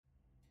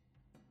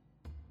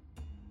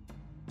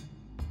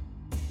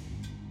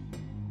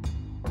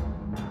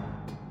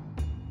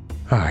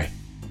Hi,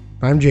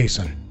 I'm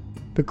Jason,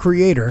 the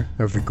creator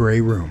of the Grey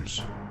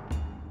Rooms.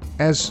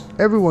 As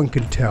everyone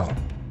can tell,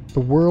 the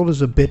world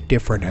is a bit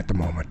different at the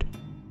moment.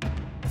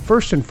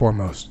 First and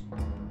foremost,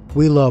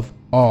 we love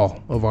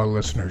all of our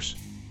listeners,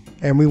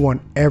 and we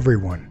want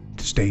everyone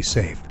to stay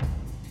safe.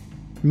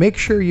 Make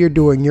sure you're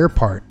doing your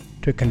part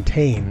to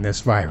contain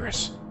this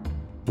virus.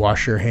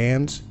 Wash your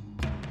hands.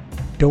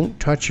 Don't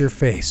touch your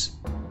face.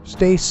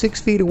 Stay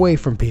 6 feet away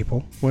from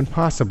people when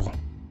possible.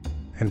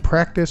 And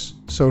practice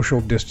social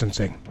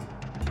distancing.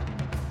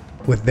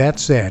 With that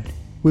said,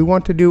 we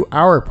want to do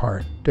our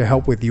part to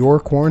help with your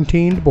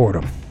quarantined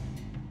boredom.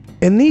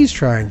 In these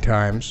trying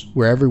times,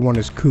 where everyone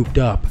is cooped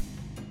up,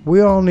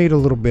 we all need a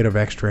little bit of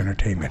extra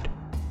entertainment.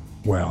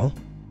 Well,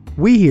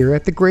 we here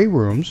at the Grey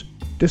Rooms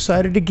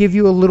decided to give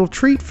you a little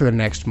treat for the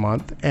next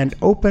month and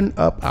open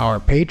up our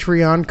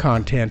Patreon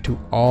content to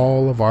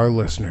all of our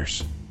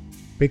listeners.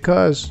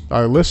 Because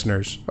our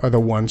listeners are the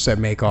ones that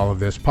make all of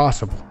this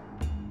possible.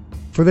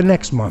 For the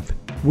next month,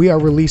 we are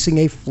releasing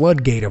a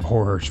floodgate of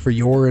horrors for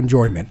your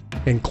enjoyment,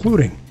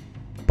 including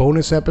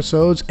bonus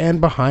episodes and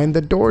behind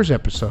the doors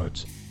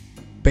episodes,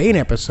 Bane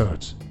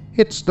episodes,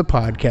 it's the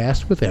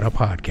podcast within a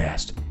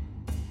podcast,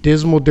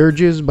 Dismal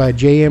Dirges by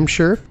J.M.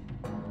 Scherf,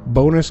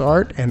 bonus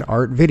art and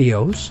art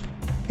videos,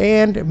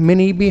 and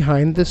mini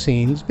behind the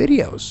scenes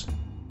videos.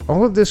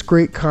 All of this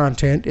great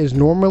content is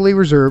normally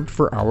reserved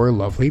for our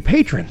lovely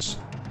patrons,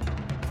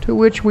 to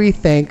which we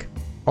thank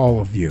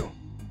all of you.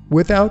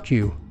 Without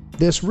you,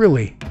 this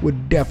really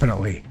would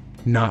definitely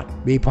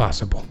not be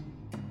possible.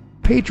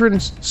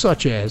 Patrons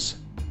such as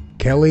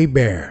Kelly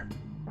Bear,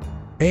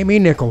 Amy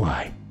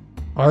Nicolai,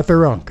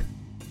 Arthur Unk,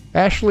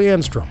 Ashley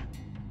Enstrom,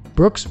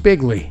 Brooks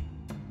Bigley,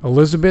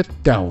 Elizabeth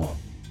Dowell,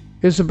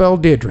 Isabel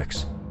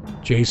Diedrichs,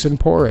 Jason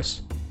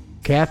Porras,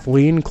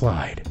 Kathleen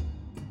Clyde,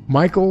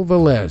 Michael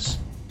Velez,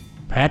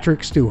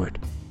 Patrick Stewart,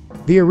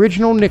 The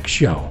Original Nick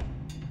Show,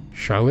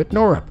 Charlotte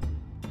Norup,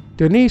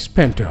 Denise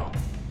Pinto,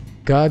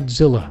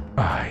 Godzilla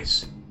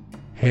Eyes,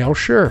 Hale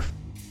Scherf,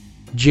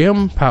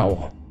 Jim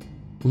Powell,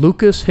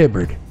 Lucas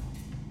Hibbard,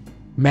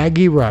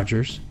 Maggie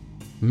Rogers,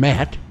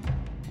 Matt,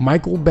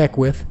 Michael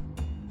Beckwith,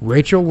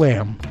 Rachel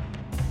Lamb,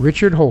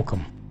 Richard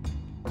Holcomb,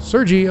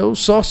 Sergio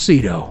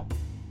Saucedo,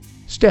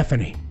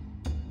 Stephanie,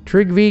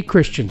 Trigvi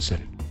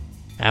Christensen,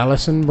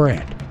 Allison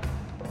Brandt,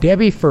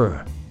 Debbie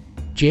Furr,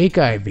 Jake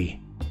Ivey,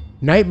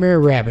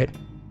 Nightmare Rabbit,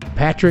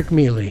 Patrick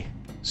Mealy,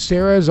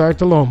 Sarah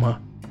Zartaloma,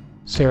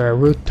 Sarah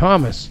Ruth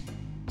Thomas,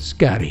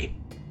 Scotty,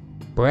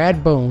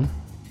 Brad Bone,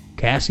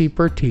 Cassie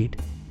Pertite,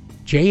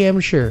 J.M.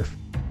 Scherf,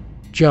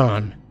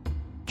 John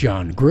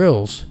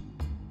Grills,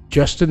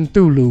 Justin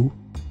Thulu,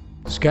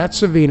 Scott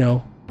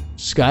Savino,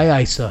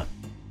 Sky Isa,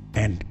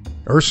 and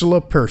Ursula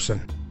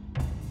Persson.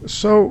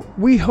 So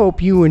we hope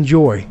you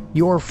enjoy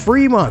your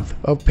free month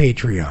of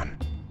Patreon.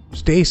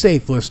 Stay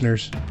safe,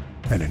 listeners,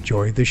 and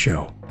enjoy the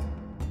show.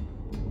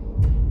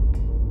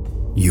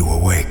 You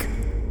awake.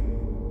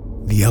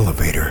 The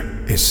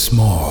elevator is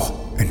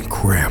small and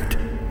cramped.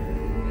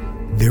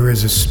 There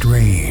is a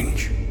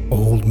strange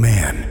old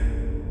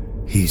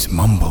man. He's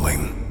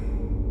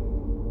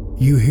mumbling.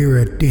 You hear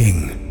a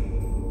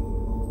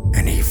ding,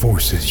 and he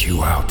forces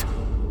you out.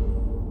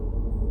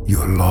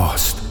 You're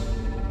lost.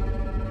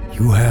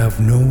 You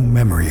have no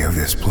memory of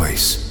this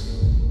place.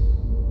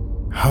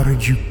 How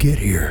did you get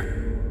here?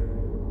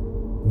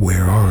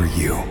 Where are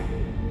you?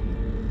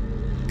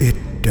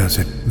 It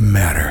doesn't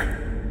matter.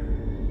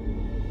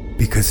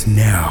 Because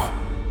now,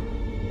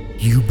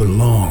 you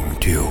belong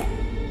to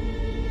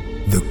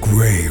the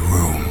Grey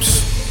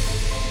Rooms.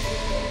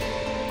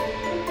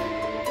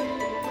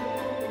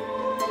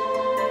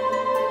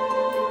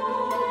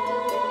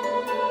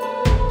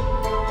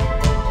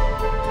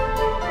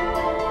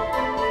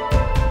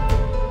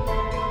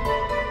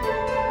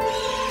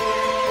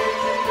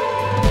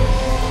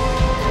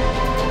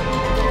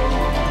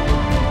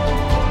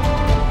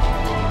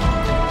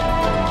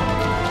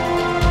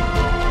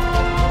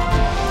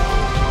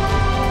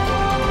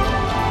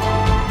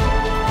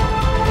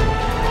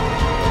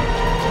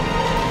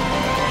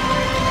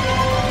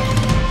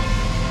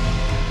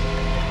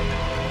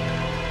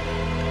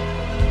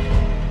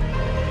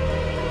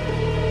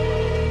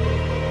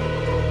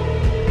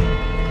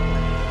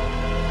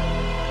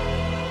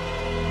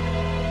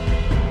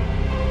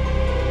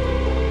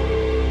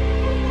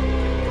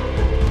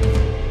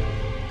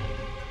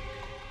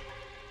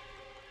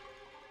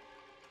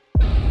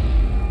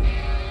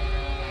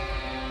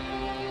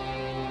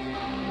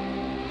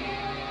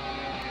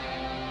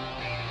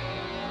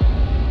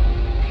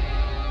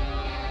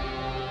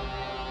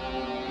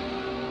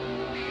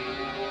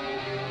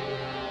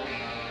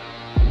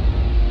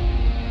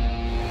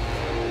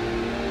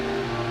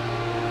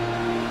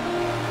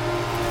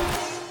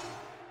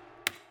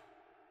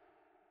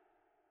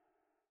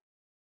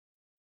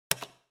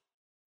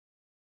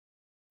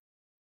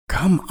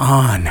 Come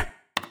on.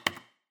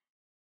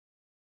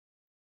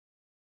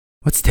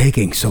 What's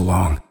taking so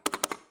long?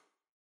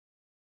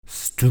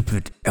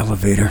 Stupid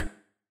elevator.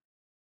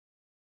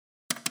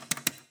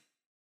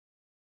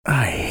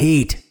 I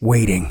hate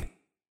waiting.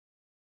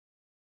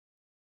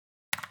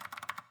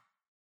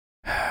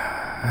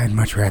 I'd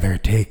much rather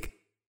take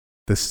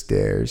the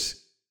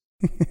stairs.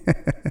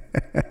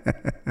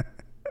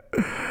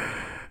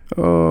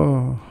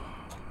 Oh.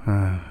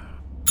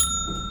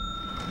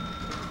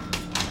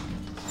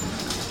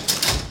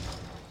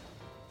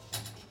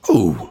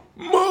 Oh,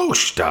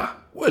 Master!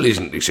 Well,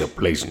 isn't this a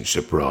pleasant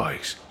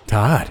surprise?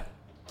 Todd,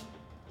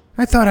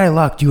 I thought I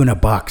locked you in a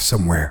box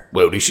somewhere.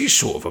 Well, this is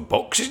sort of a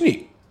box, isn't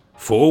it?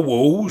 4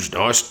 walls,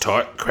 nice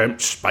tight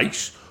cramped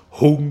space,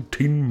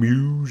 haunting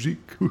music.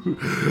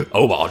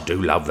 Oh, but I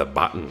do love the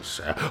buttons.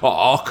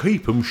 I'll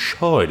keep them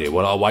shiny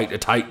while I wait to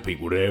take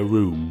people to their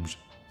rooms.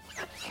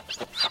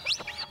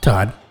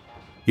 Todd,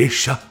 Yes,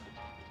 sir.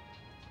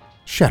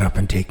 shut up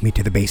and take me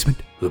to the basement.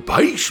 The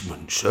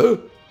basement, sir?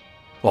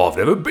 I've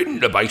never been in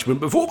the basement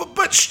before,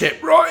 but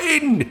step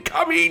right in.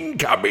 Come in,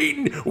 come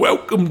in.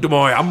 Welcome to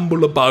my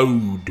humble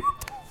abode.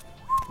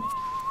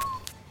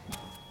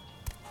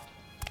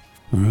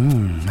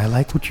 I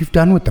like what you've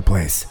done with the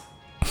place.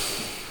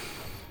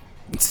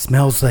 It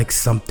smells like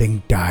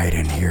something died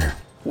in here.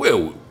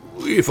 Well,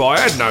 if I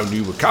had known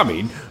you were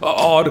coming,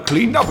 I'd have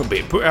cleaned up a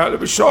bit, put out the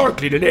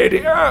recycling and aired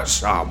it out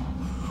some.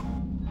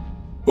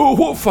 Oh,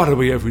 what fun are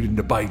we having in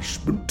the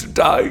basement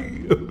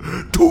today?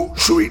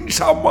 Torturing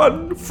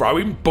someone,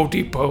 throwing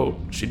body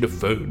parts in the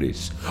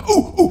furnace.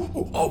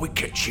 Oh, are we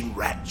catching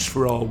rats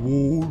for our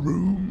war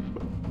room?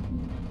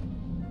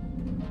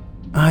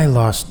 I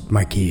lost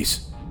my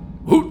keys.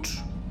 What?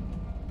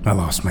 I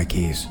lost my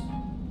keys.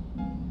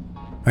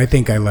 I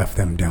think I left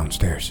them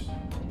downstairs.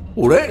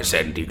 Well, that's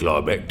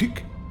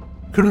anticlimactic.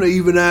 Couldn't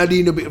even add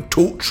in a bit of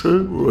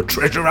torture or a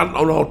treasure hunt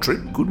on our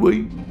trip, could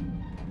we?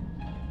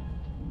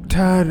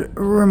 Todd,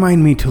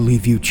 remind me to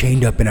leave you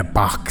chained up in a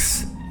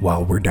box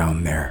while we're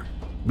down there.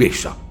 Yes,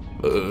 sir.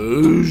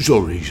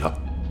 Sorry, sir.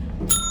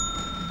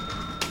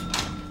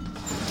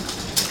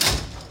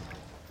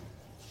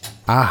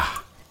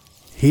 Ah,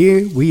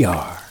 here we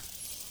are.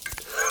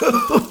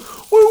 Well,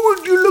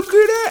 would you look at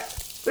that?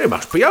 There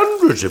must be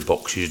hundreds of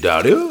boxes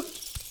down here.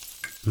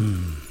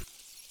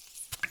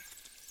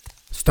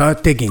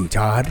 Start digging,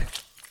 Todd.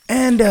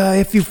 And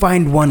if you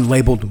find one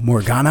labeled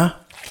Morgana,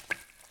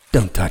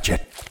 don't touch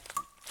it.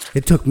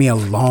 It took me a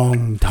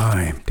long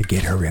time to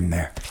get her in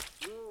there.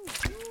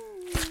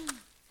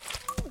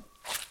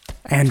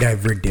 And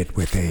I've rigged it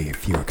with a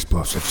few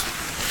explosives.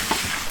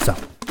 So.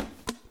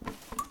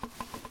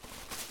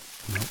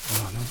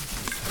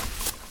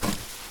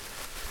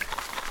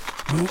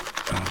 No.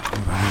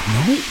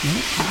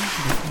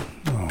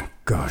 Oh,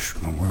 gosh.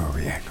 Where are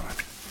we at?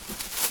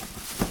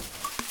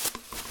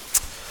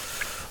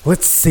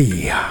 Let's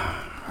see.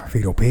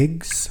 Fetal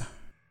pigs.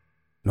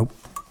 Nope.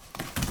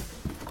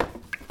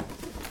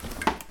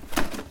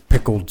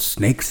 Pickled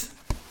snakes.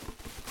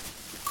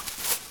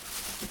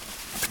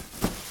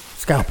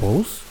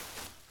 Scalpels.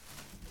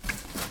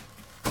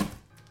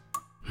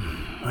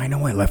 I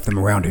know I left them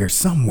around here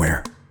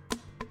somewhere.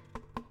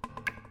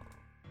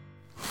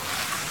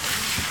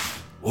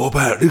 What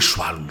about this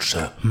one,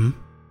 sir?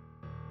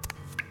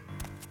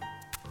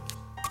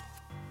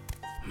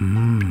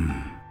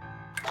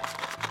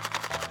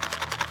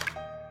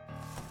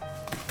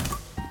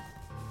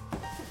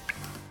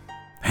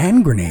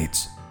 Hand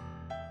grenades.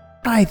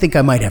 I think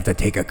I might have to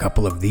take a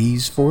couple of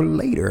these for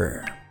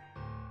later.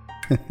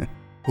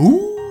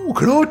 Ooh,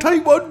 can I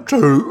take one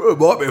too? It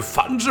might be a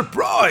fun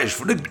surprise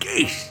for the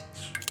guests.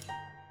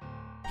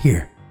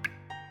 Here,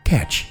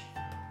 catch.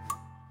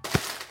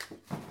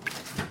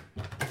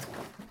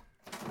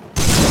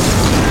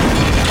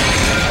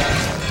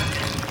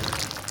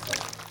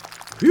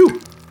 Phew.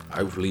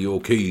 Hopefully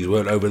your keys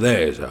weren't over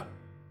there, sir.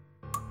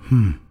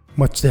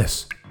 What's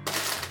this?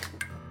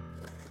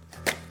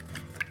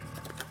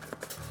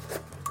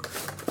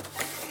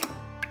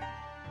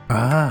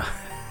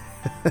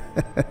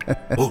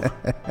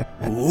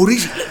 What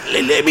is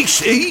it? Let me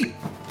see.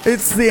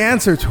 It's the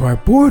answer to our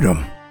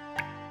boredom.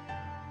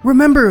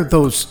 Remember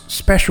those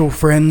special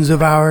friends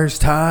of ours,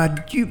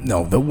 Todd? You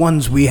know, the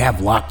ones we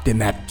have locked in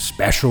that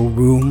special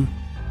room.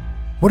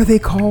 What are they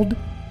called?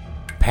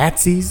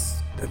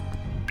 Patsies?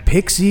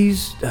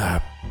 Pixies?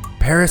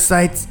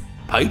 Parasites?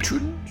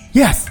 Patrons?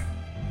 Yes,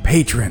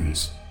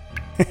 patrons.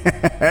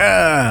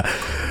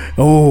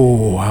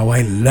 Oh, how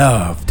I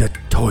love to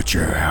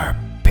torture our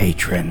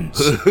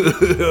patrons.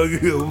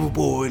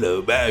 Boil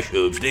a mash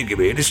up, stick him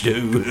in a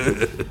stew.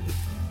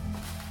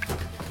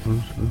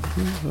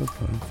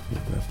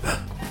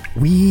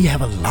 We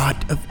have a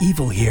lot of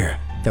evil here.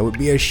 That would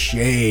be a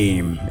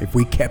shame if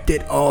we kept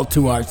it all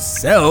to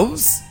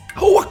ourselves.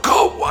 Oh, I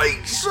can't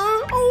wait, sir.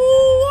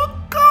 Oh, I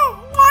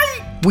can't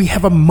wait. We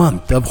have a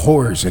month of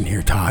horrors in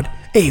here, Todd.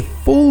 A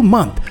full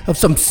month of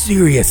some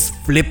serious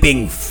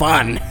flipping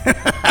fun.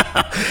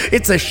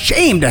 It's a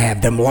shame to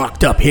have them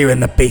locked up here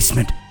in the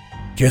basement.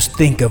 Just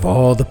think of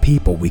all the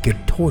people we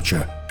could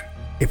torture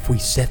if we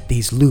set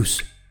these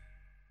loose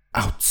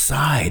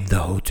outside the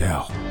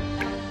hotel.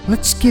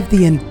 Let's give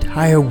the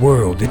entire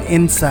world an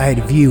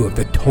inside view of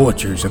the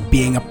tortures of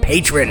being a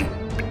patron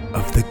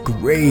of the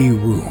Grey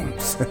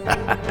Rooms.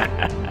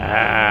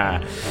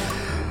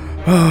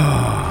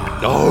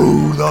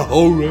 Oh, the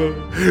horror,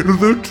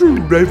 the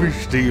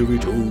travesty of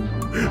it all.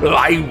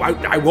 I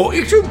won't know what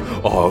it's of.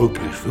 I hope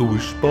it's filled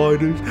with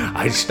spiders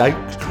and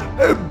snakes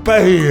and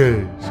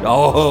bears.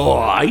 Oh,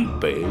 I hate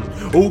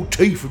bears. All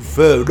teeth and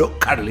fur, not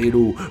cuddly and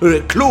all. And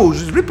their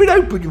claws is ripping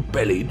open your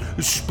belly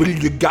and spilling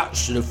your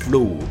guts to the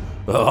floor.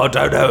 I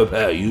don't know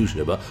about you,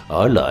 sir, but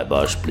I like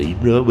my spleen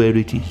right where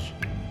it is.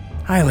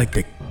 I like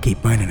to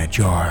keep mine in a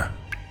jar.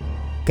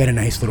 Got a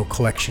nice little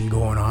collection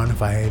going on,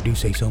 if I do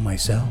say so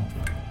myself.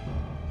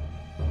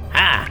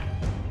 Ah!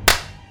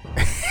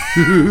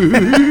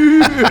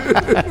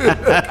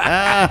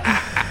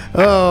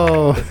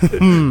 Oh.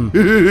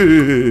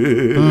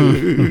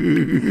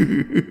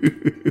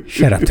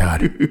 Shut up,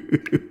 Todd.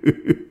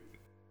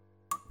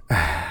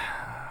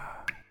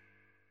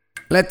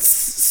 Let's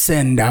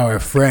send our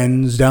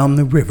friends down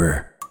the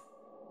river,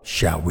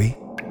 shall we?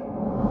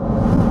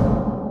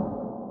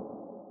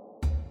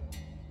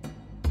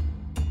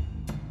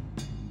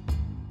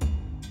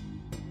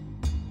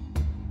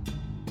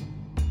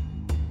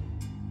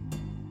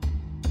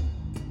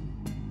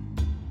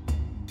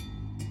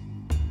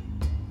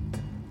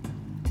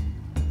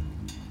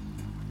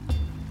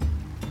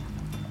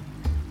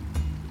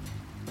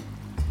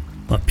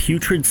 A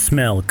putrid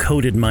smell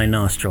coated my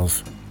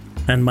nostrils,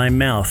 and my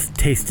mouth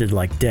tasted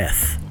like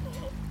death.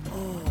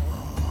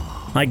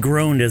 I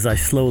groaned as I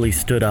slowly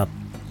stood up.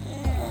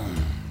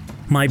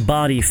 My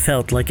body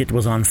felt like it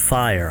was on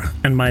fire,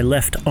 and my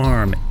left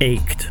arm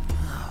ached.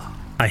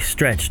 I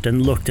stretched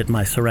and looked at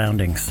my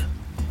surroundings.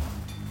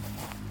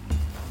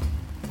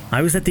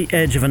 I was at the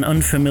edge of an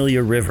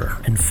unfamiliar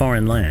river in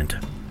foreign land.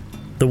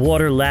 The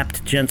water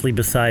lapped gently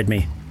beside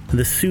me.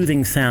 The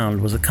soothing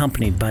sound was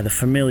accompanied by the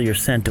familiar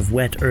scent of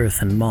wet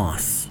earth and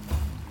moss.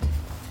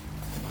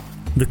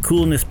 The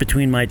coolness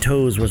between my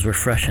toes was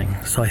refreshing,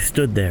 so I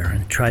stood there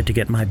and tried to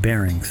get my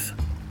bearings.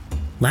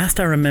 Last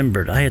I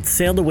remembered, I had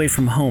sailed away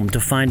from home to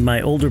find my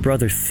older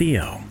brother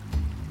Theo.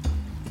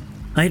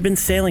 I had been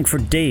sailing for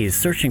days,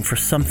 searching for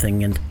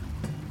something,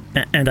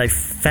 and I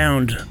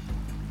found...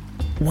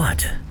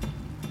 what?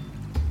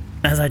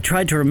 As I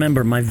tried to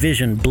remember, my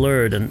vision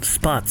blurred and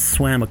spots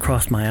swam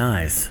across my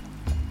eyes.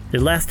 It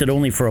lasted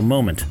only for a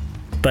moment,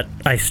 but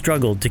I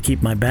struggled to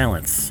keep my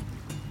balance.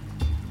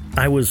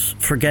 I was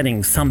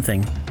forgetting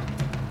something,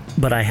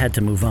 but I had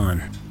to move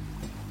on.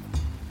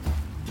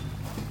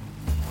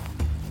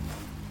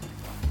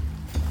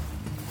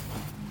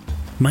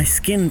 My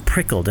skin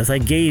prickled as I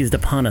gazed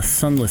upon a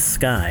sunless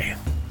sky.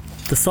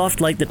 The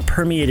soft light that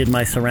permeated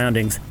my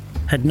surroundings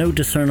had no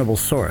discernible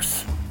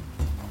source.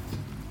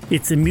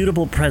 Its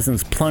immutable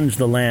presence plunged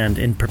the land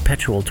in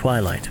perpetual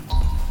twilight.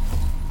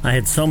 I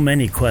had so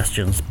many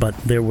questions, but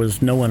there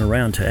was no one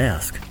around to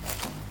ask.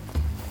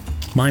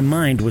 My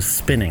mind was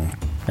spinning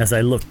as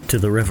I looked to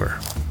the river.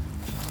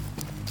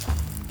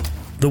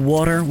 The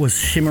water was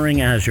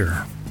shimmering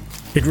azure.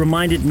 It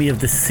reminded me of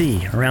the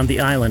sea around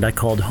the island I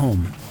called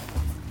home,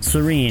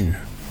 serene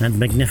and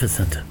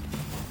magnificent.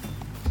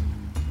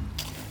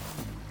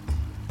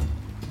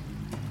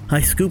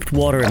 I scooped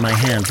water in my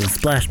hands and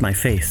splashed my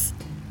face.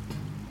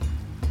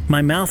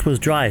 My mouth was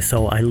dry,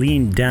 so I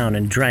leaned down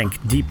and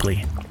drank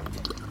deeply.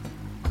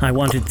 I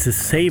wanted to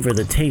savor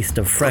the taste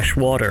of fresh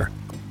water,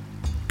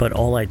 but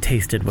all I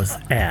tasted was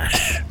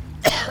ash.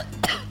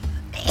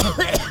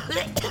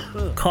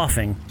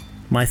 Coughing,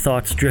 my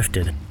thoughts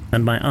drifted,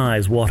 and my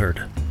eyes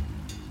watered.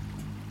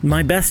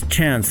 My best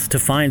chance to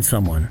find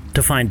someone,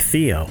 to find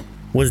Theo,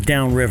 was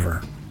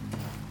downriver.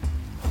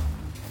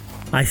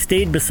 I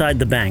stayed beside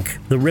the bank,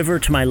 the river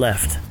to my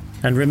left,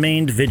 and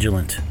remained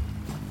vigilant.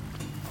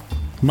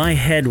 My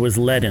head was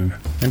leaden,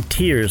 and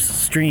tears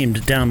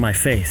streamed down my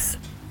face.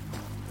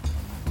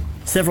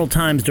 Several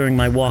times during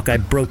my walk, I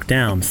broke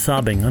down,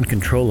 sobbing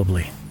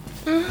uncontrollably.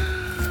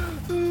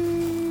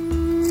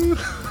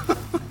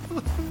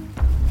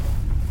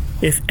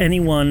 If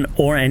anyone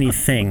or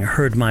anything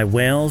heard my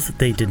wails,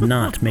 they did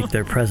not make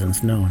their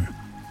presence known.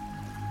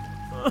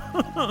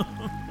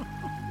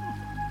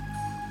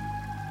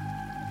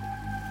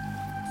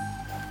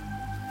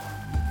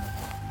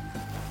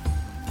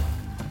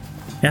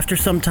 After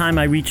some time,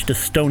 I reached a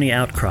stony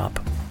outcrop.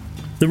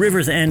 The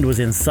river's end was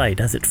in sight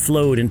as it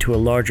flowed into a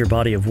larger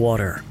body of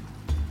water.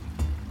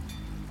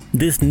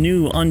 This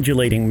new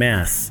undulating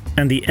mass,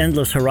 and the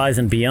endless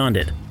horizon beyond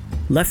it,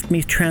 left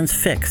me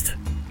transfixed.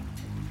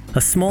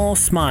 A small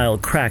smile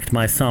cracked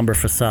my somber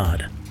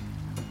facade.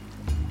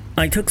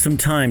 I took some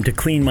time to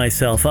clean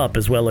myself up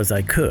as well as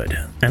I could,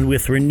 and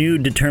with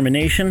renewed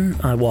determination,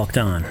 I walked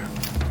on.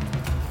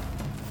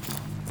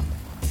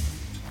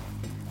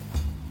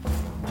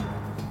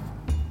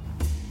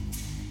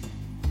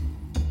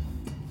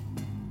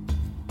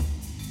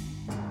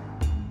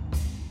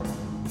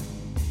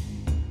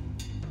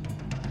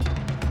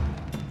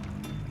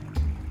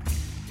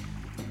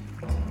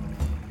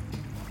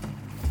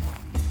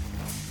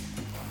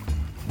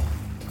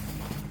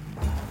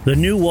 The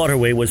new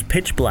waterway was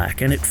pitch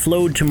black, and it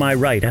flowed to my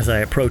right as I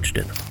approached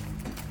it.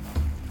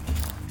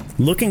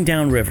 Looking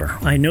downriver,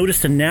 I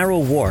noticed a narrow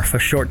wharf a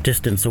short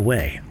distance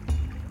away.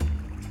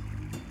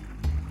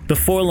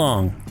 Before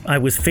long, I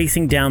was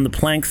facing down the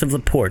planks of the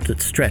port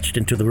that stretched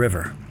into the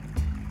river.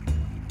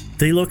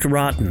 They looked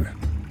rotten,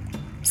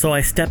 so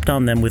I stepped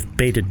on them with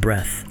bated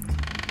breath.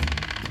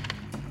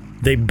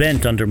 They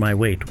bent under my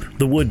weight,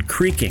 the wood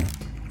creaking,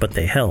 but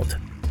they held.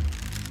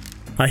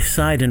 I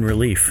sighed in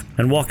relief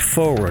and walked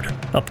forward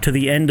up to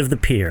the end of the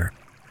pier,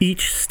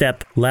 each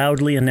step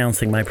loudly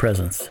announcing my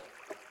presence.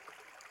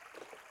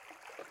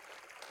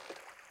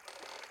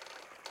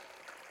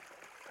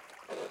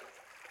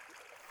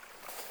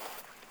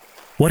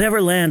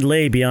 Whatever land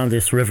lay beyond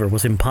this river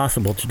was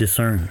impossible to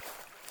discern.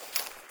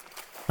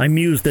 I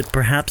mused that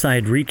perhaps I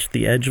had reached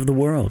the edge of the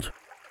world.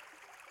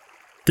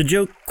 The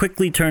joke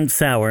quickly turned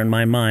sour in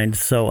my mind,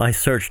 so I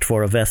searched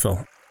for a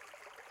vessel.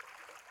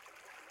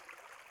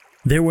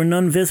 There were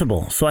none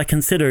visible, so I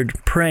considered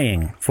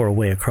praying for a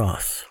way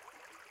across.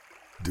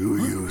 Do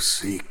you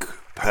seek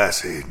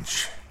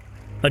passage?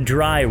 A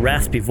dry,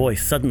 raspy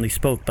voice suddenly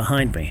spoke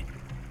behind me.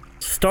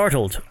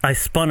 Startled, I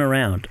spun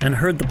around and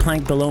heard the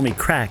plank below me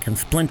crack and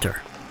splinter.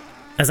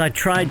 As I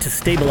tried to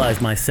stabilize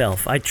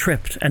myself, I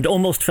tripped and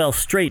almost fell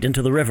straight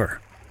into the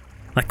river.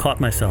 I caught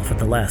myself at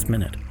the last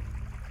minute.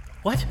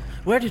 What?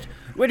 Where did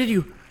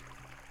you...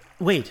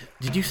 Wait,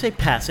 did you say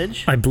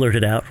passage? I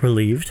blurted out,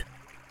 relieved.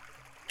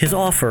 His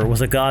offer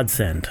was a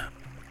godsend.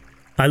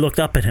 I looked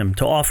up at him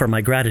to offer my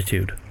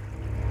gratitude.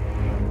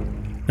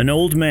 An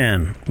old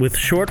man with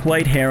short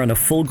white hair and a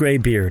full gray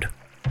beard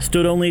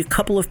stood only a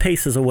couple of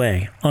paces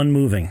away,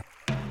 unmoving.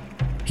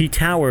 He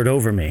towered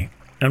over me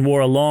and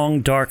wore a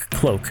long, dark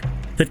cloak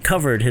that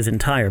covered his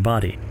entire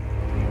body.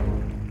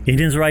 In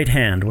his right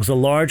hand was a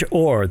large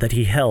oar that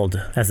he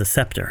held as a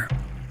scepter.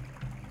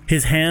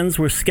 His hands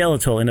were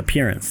skeletal in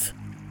appearance,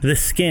 the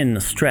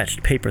skin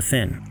stretched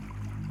paper-thin.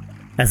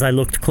 As I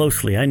looked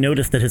closely, I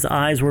noticed that his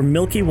eyes were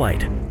milky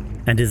white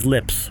and his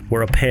lips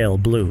were a pale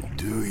blue.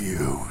 Do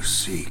you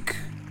seek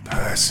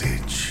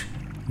passage?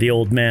 The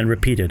old man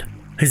repeated,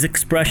 his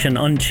expression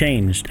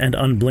unchanged and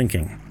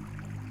unblinking.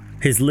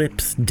 His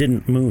lips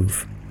didn't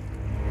move.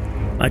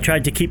 I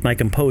tried to keep my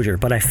composure,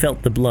 but I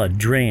felt the blood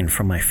drain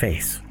from my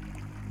face.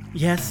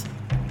 Yes,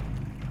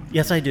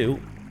 I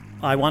do.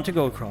 I want to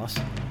go across.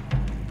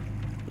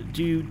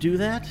 Do you do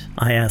that?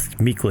 I asked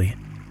meekly.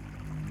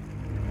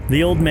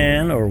 The old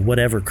man, or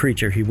whatever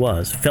creature he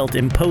was, felt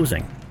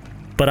imposing,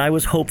 but I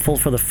was hopeful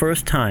for the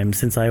first time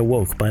since I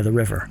awoke by the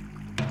river.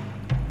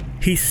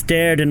 He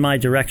stared in my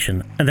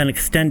direction and then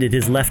extended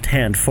his left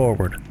hand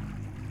forward,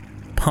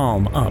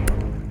 palm up.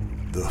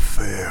 The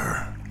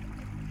fair,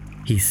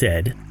 he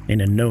said in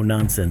a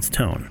no-nonsense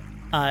tone.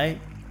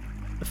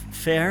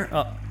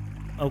 Fair?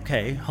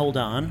 Okay, hold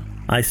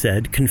on, I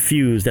said,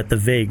 confused at the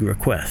vague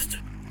request.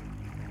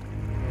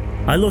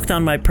 I looked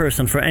on my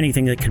person for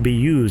anything that could be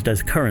used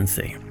as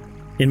currency.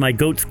 In my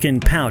goatskin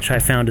pouch, I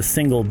found a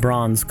single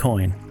bronze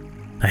coin.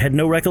 I had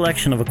no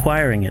recollection of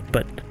acquiring it,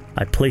 but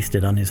I placed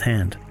it on his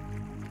hand.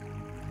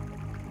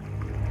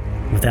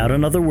 Without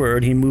another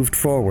word, he moved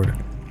forward.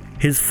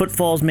 His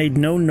footfalls made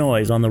no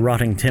noise on the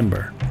rotting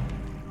timber.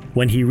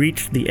 When he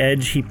reached the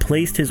edge, he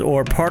placed his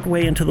oar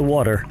partway into the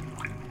water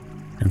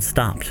and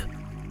stopped.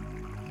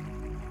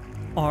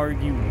 Are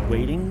you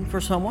waiting for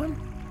someone?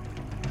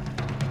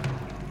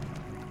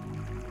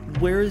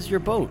 Where is your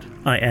boat?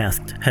 I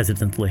asked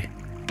hesitantly.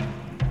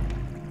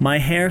 My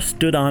hair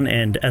stood on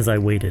end as I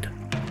waited.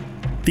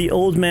 The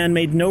old man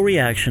made no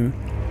reaction,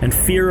 and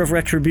fear of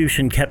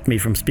retribution kept me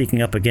from speaking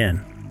up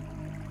again.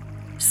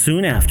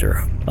 Soon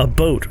after, a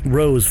boat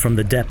rose from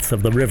the depths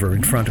of the river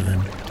in front of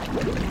him.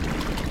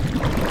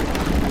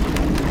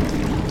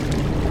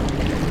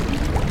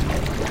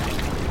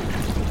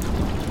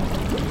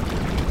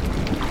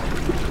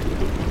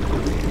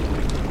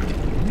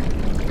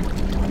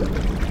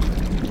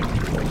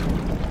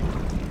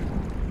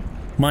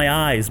 My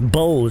eyes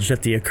bulged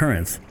at the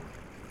occurrence,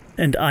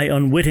 and I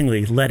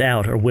unwittingly let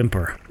out a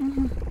whimper.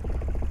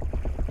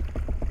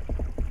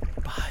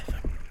 By the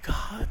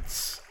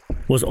gods,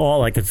 was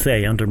all I could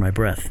say under my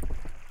breath.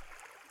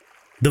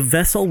 The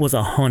vessel was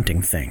a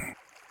haunting thing.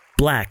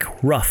 Black,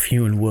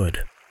 rough-hewn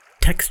wood,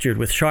 textured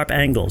with sharp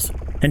angles,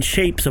 and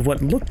shapes of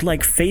what looked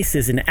like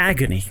faces in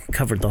agony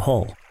covered the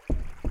hull.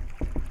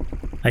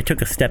 I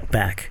took a step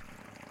back.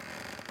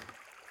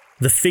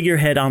 The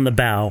figurehead on the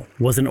bow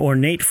was an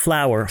ornate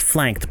flower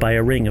flanked by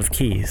a ring of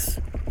keys.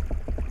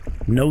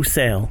 No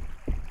sail,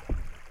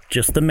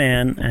 just the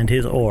man and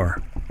his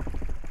oar.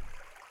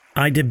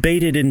 I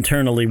debated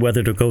internally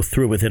whether to go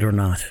through with it or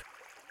not.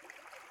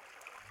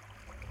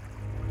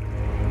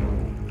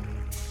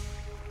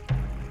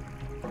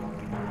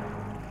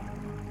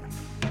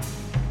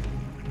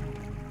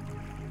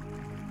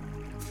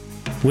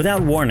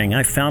 Without warning,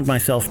 I found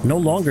myself no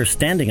longer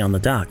standing on the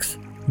docks,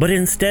 but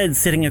instead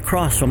sitting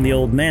across from the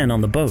old man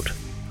on the boat.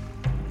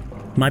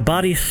 My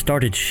body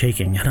started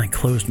shaking and I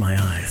closed my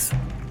eyes.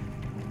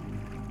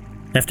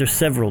 After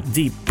several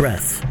deep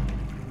breaths,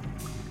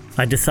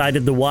 I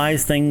decided the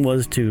wise thing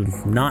was to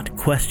not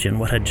question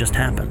what had just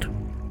happened.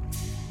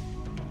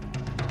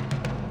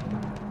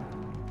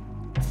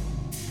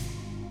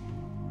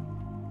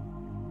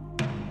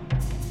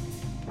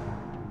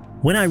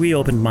 When I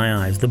reopened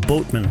my eyes, the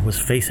boatman was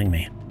facing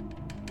me.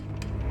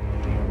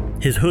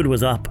 His hood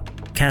was up,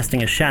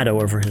 casting a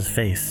shadow over his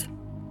face.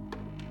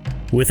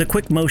 With a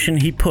quick motion,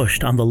 he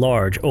pushed on the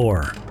large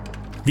oar.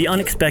 The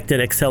unexpected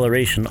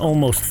acceleration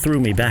almost threw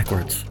me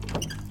backwards.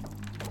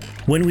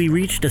 When we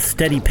reached a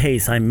steady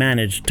pace, I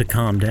managed to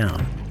calm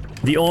down.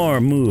 The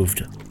oar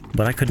moved,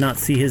 but I could not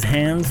see his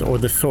hands or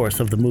the source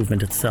of the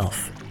movement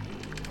itself.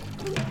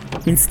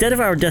 Instead of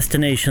our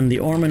destination, the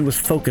oarman was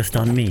focused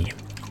on me.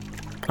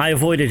 I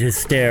avoided his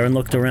stare and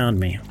looked around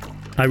me.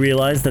 I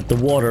realized that the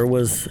water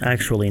was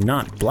actually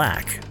not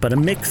black, but a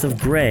mix of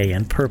gray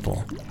and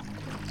purple.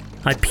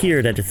 I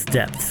peered at its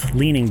depths,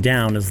 leaning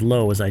down as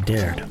low as I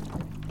dared.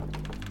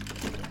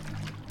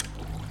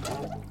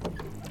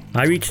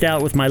 I reached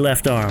out with my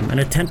left arm and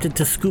attempted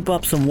to scoop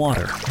up some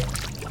water.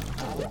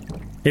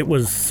 It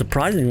was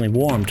surprisingly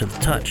warm to the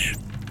touch.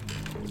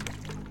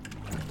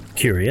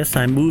 Curious,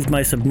 I moved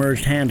my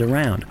submerged hand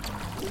around,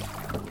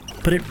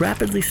 but it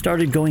rapidly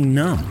started going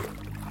numb.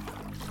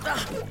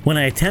 When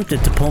I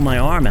attempted to pull my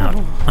arm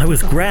out, I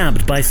was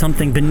grabbed by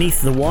something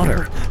beneath the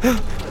water.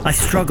 I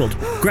struggled,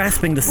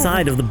 grasping the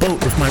side of the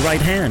boat with my right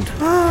hand.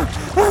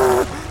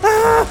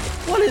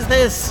 What is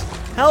this?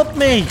 Help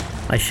me!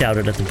 I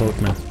shouted at the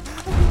boatman.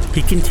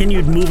 He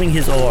continued moving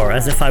his oar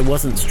as if I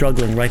wasn't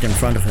struggling right in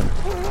front of him.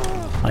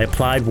 I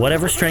applied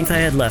whatever strength I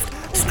had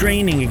left,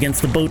 straining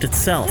against the boat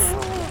itself.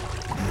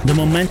 The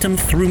momentum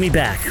threw me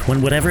back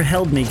when whatever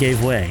held me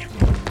gave way.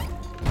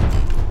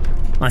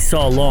 I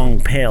saw long,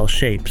 pale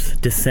shapes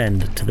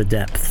descend to the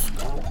depths.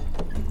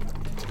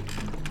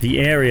 The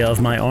area of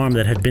my arm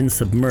that had been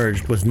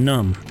submerged was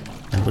numb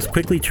and was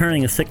quickly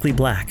turning a sickly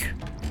black.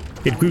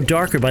 It grew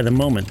darker by the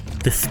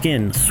moment, the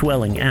skin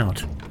swelling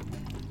out.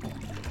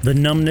 The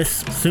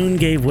numbness soon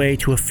gave way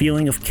to a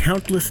feeling of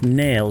countless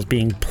nails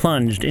being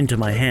plunged into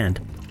my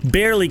hand.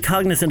 Barely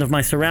cognizant of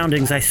my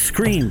surroundings, I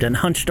screamed and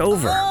hunched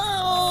over.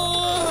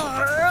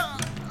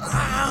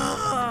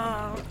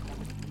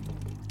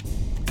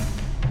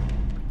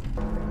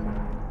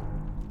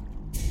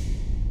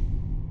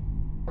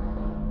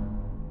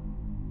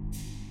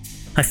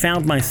 I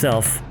found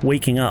myself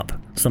waking up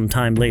some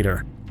time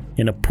later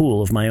in a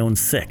pool of my own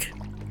sick.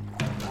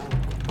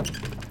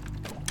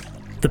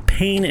 The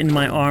pain in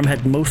my arm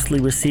had mostly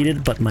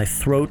receded, but my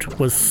throat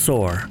was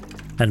sore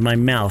and my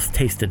mouth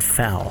tasted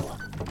foul.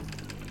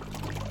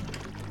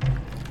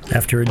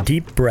 After a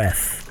deep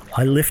breath,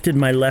 I lifted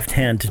my left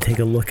hand to take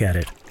a look at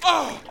it.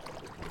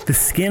 The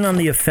skin on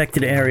the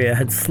affected area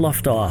had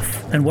sloughed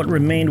off, and what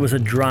remained was a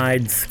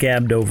dried,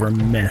 scabbed-over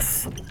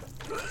mess.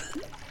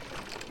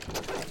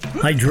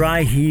 I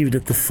dry heaved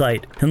at the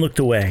sight and looked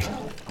away.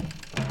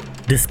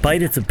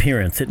 Despite its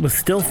appearance, it was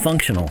still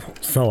functional,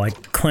 so I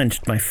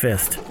clenched my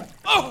fist.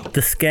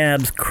 The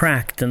scabs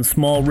cracked and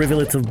small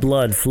rivulets of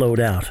blood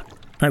flowed out.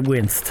 I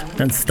winced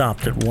and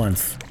stopped at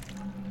once.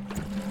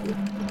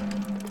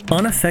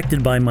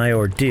 Unaffected by my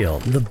ordeal,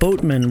 the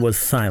boatman was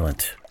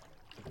silent.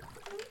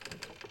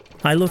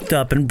 I looked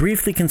up and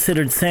briefly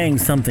considered saying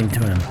something to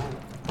him.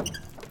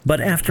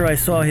 But after I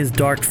saw his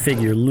dark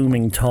figure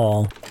looming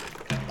tall,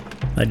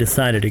 I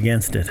decided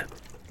against it.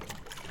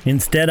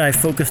 Instead, I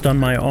focused on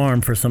my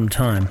arm for some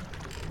time.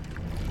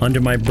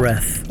 Under my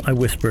breath, I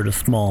whispered a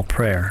small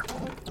prayer.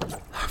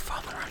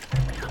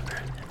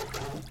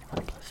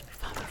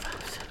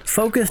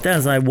 Focused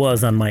as I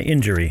was on my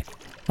injury,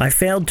 I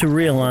failed to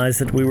realize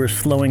that we were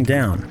slowing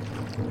down.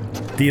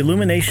 The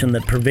illumination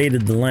that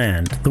pervaded the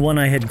land, the one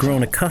I had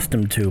grown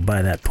accustomed to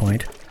by that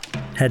point,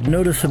 had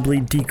noticeably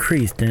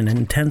decreased in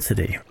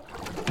intensity.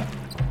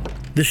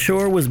 The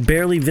shore was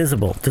barely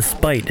visible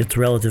despite its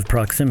relative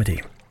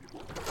proximity.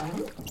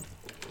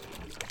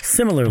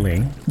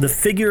 Similarly, the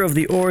figure of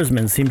the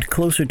oarsman seemed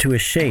closer to a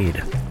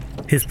shade.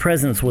 His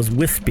presence was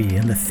wispy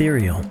and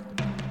ethereal.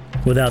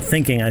 Without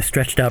thinking, I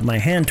stretched out my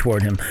hand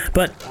toward him,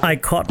 but I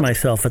caught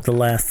myself at the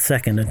last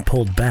second and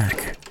pulled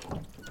back.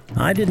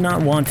 I did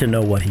not want to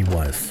know what he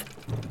was.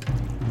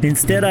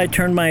 Instead, I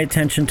turned my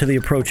attention to the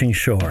approaching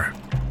shore.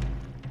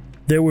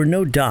 There were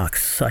no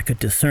docks I could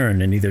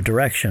discern in either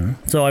direction,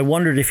 so I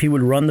wondered if he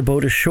would run the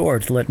boat ashore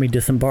to let me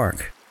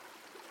disembark.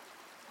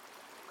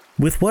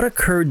 With what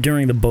occurred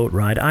during the boat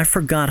ride, I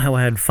forgot how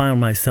I had found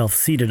myself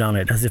seated on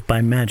it as if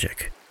by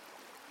magic.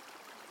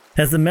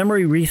 As the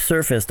memory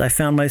resurfaced, I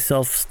found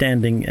myself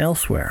standing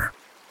elsewhere.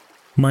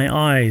 My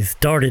eyes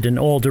darted in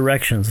all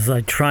directions as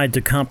I tried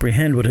to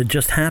comprehend what had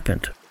just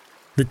happened.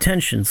 The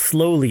tension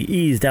slowly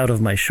eased out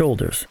of my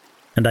shoulders,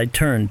 and I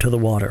turned to the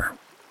water.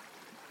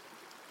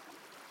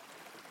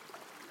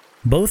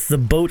 Both the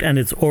boat and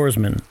its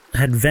oarsmen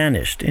had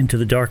vanished into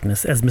the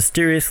darkness as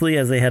mysteriously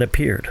as they had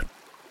appeared.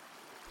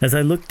 As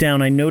I looked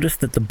down, I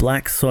noticed that the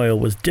black soil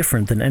was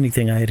different than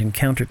anything I had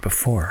encountered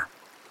before.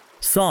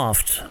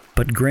 Soft,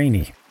 but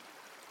grainy,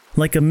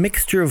 like a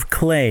mixture of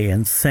clay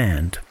and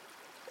sand.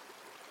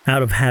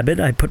 Out of habit,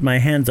 I put my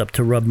hands up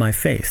to rub my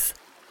face.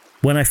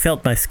 When I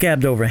felt my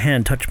scabbed-over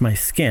hand touch my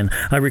skin,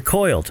 I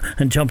recoiled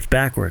and jumped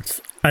backwards.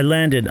 I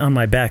landed on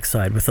my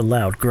backside with a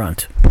loud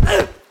grunt.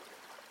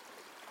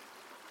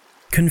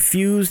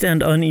 Confused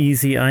and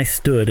uneasy, I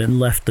stood and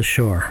left the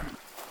shore.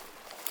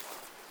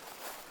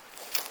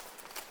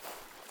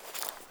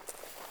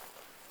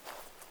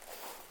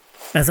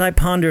 As I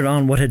pondered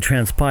on what had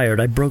transpired,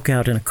 I broke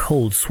out in a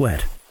cold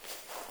sweat.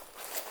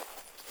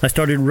 I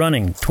started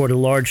running toward a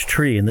large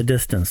tree in the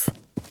distance.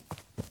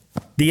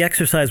 The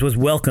exercise was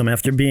welcome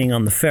after being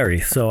on the ferry,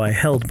 so I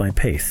held my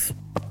pace.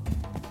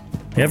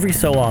 Every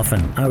so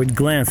often, I would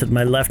glance at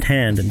my left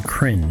hand and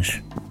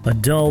cringe. A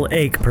dull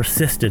ache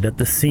persisted at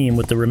the seam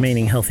with the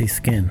remaining healthy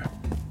skin.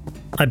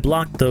 I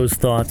blocked those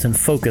thoughts and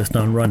focused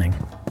on running.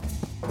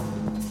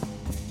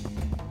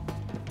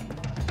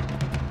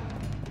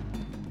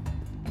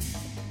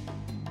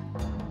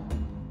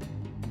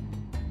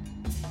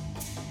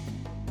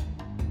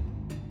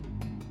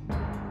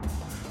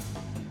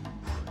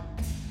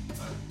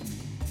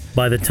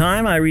 By the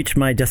time I reached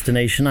my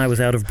destination, I was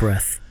out of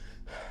breath.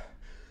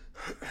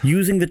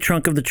 Using the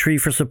trunk of the tree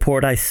for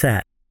support, I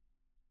sat.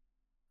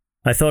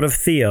 I thought of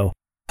Theo,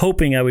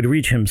 hoping I would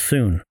reach him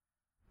soon.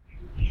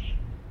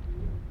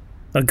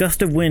 A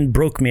gust of wind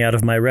broke me out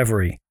of my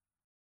reverie.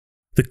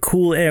 The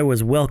cool air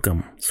was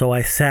welcome, so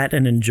I sat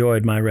and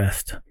enjoyed my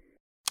rest.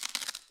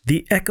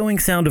 The echoing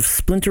sound of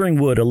splintering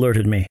wood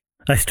alerted me.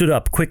 I stood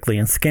up quickly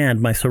and scanned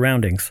my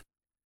surroundings.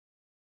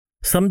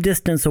 Some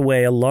distance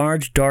away, a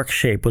large, dark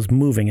shape was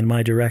moving in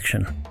my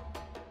direction.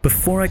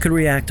 Before I could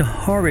react, a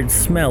horrid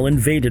smell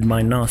invaded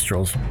my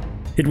nostrils.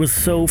 It was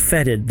so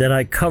fetid that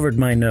I covered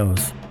my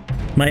nose.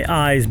 My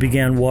eyes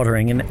began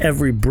watering, and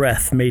every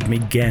breath made me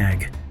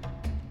gag.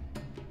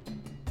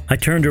 I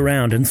turned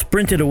around and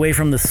sprinted away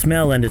from the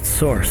smell and its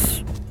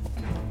source.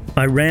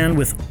 I ran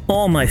with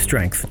all my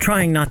strength,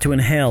 trying not to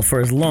inhale for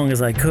as long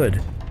as I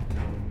could.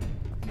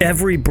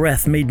 Every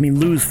breath made me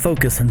lose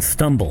focus and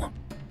stumble.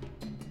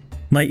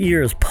 My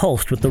ears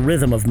pulsed with the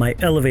rhythm of my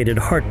elevated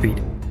heartbeat,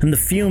 and the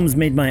fumes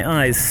made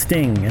my eyes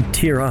sting and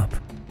tear up.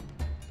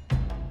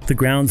 The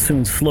ground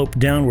soon sloped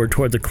downward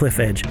toward the cliff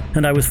edge,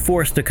 and I was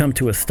forced to come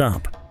to a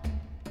stop.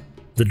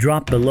 The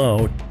drop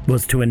below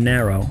was to a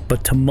narrow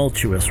but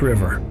tumultuous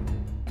river.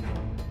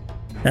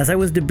 As I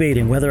was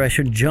debating whether I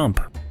should jump,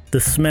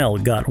 the smell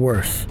got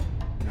worse.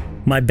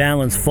 My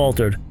balance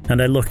faltered,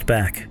 and I looked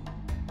back.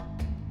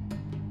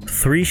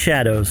 3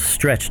 shadows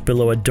stretched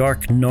below a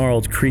dark,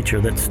 gnarled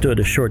creature that stood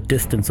a short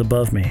distance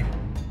above me.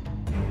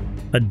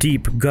 A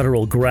deep,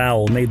 guttural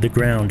growl made the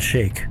ground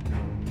shake.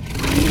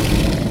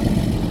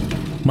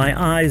 My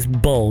eyes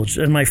bulged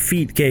and my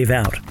feet gave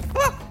out.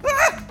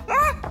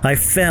 I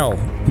fell,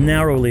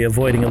 narrowly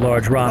avoiding a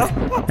large rock,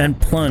 and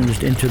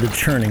plunged into the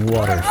churning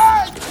waters.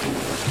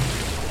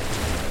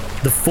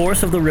 The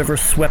force of the river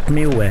swept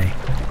me away.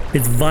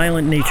 Its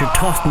violent nature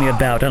tossed me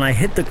about, and I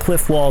hit the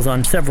cliff walls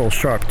on several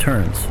sharp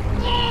turns.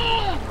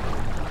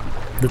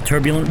 The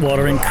turbulent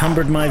water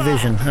encumbered my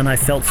vision, and I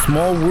felt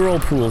small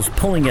whirlpools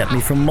pulling at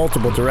me from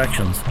multiple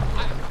directions.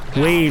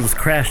 Waves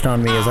crashed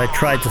on me as I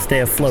tried to stay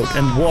afloat,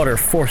 and water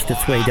forced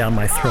its way down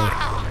my throat.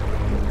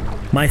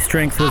 My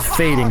strength was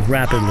fading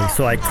rapidly,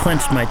 so I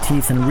clenched my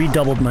teeth and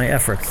redoubled my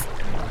efforts.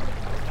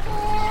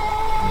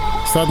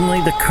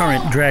 Suddenly, the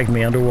current dragged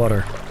me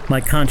underwater. My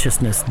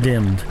consciousness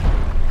dimmed.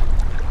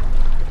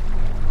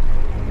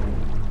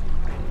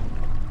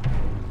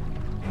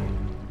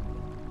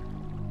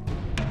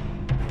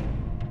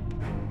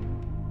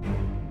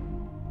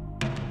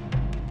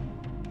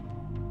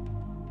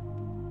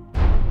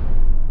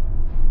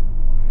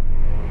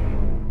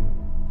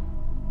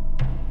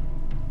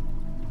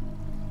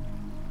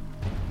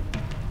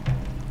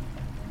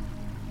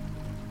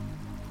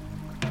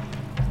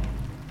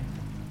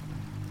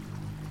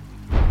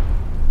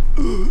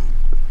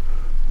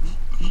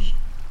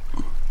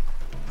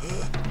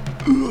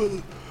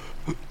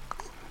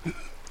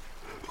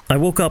 I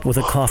woke up with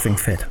a coughing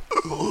fit.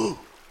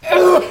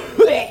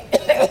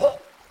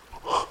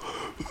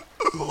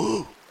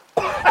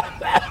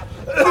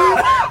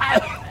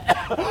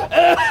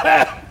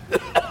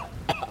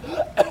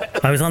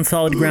 I was on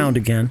solid ground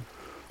again,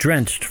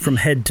 drenched from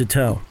head to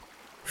toe.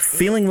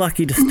 Feeling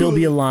lucky to still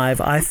be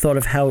alive, I thought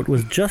of how it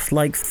was just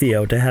like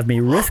Theo to have me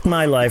risk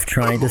my life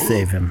trying to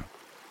save him.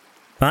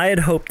 I had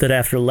hoped that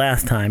after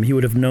last time he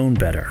would have known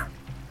better.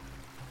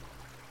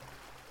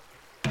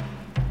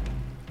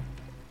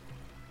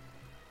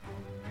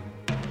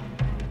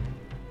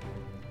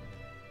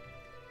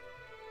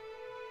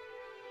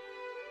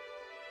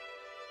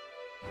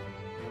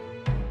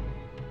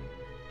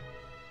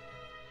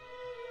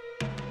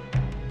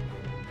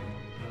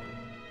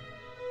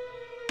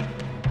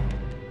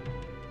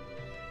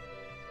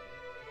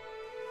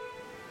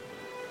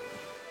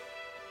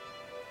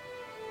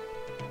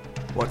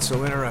 What's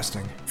so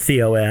interesting?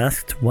 Theo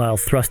asked, while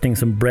thrusting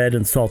some bread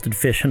and salted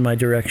fish in my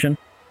direction.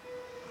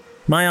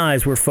 My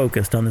eyes were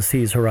focused on the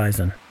sea's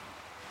horizon.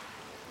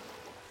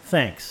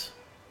 Thanks.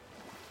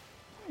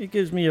 It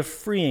gives me a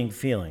freeing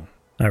feeling,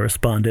 I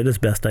responded as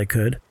best I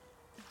could.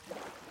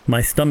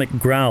 My stomach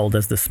growled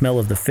as the smell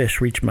of the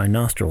fish reached my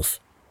nostrils.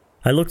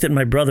 I looked at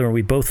my brother and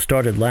we both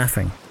started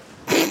laughing.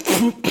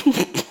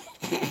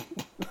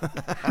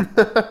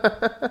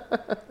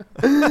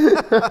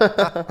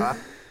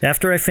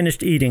 After I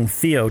finished eating,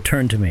 Theo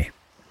turned to me.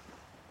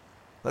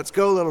 Let's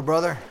go, little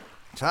brother.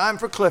 Time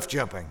for cliff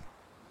jumping.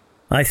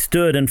 I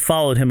stood and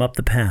followed him up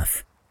the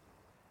path.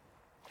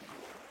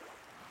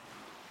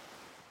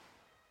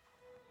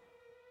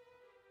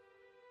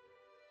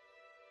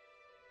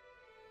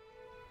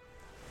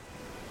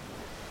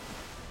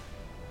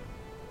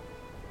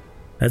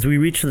 As we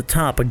reached the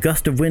top, a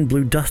gust of wind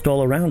blew dust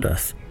all around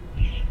us.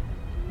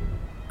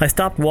 I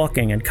stopped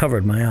walking and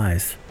covered my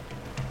eyes.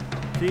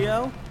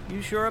 Theo,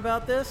 you sure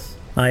about this?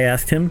 I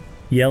asked him,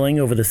 yelling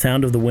over the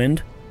sound of the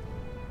wind.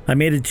 I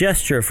made a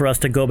gesture for us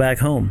to go back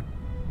home.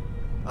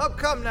 Oh,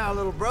 come now,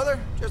 little brother.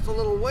 Just a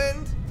little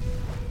wind.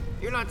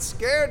 You're not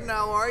scared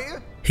now, are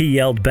you? He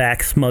yelled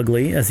back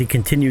smugly as he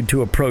continued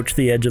to approach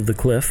the edge of the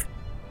cliff.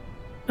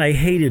 I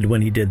hated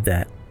when he did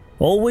that,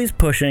 always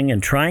pushing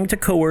and trying to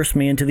coerce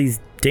me into these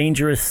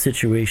dangerous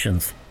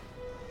situations.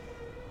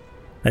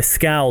 I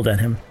scowled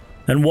at him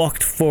and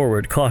walked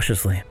forward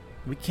cautiously.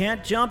 We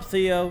can't jump,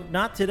 Theo.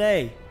 Not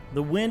today.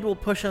 The wind will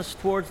push us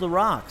towards the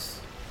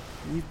rocks.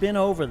 We've been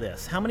over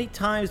this. How many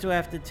times do I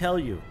have to tell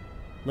you?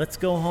 Let's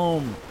go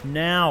home,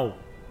 now.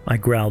 I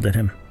growled at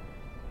him.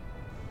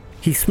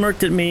 He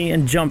smirked at me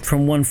and jumped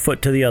from one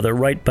foot to the other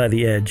right by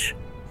the edge.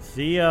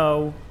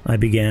 Theo, I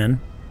began,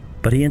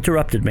 but he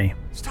interrupted me.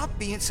 Stop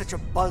being such a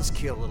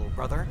buzzkill, little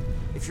brother.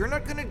 If you're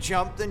not gonna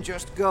jump, then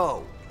just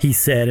go. He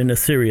said in a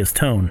serious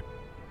tone.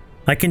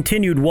 I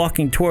continued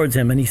walking towards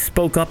him and he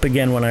spoke up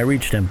again when I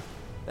reached him.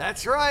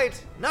 That's right.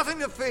 Nothing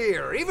to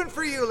fear, even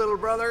for you, little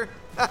brother.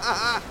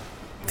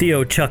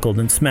 Theo chuckled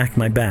and smacked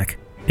my back.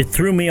 It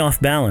threw me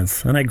off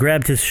balance, and I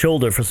grabbed his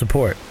shoulder for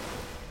support.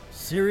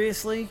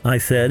 seriously? I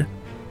said,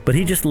 but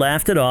he just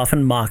laughed it off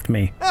and mocked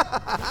me.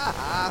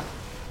 I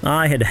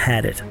had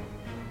had it.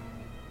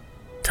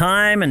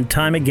 Time and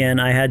time again,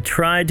 I had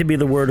tried to be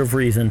the word of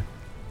reason,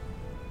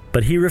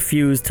 but he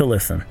refused to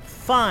listen.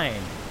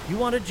 Fine. You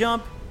want to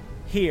jump?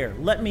 Here,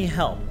 let me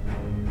help.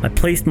 I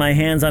placed my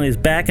hands on his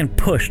back and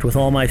pushed with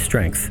all my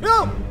strength.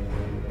 No!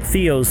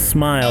 Theo's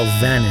smile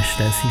vanished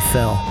as he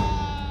fell.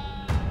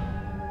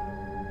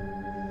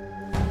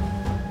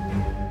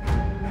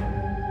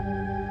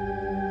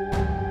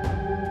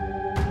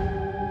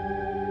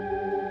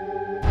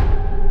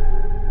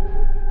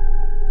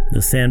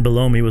 The sand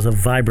below me was a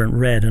vibrant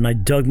red, and I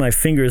dug my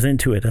fingers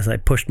into it as I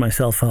pushed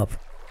myself up.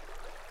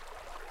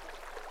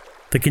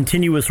 The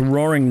continuous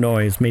roaring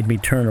noise made me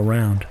turn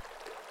around.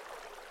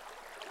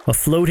 A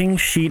floating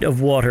sheet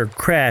of water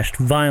crashed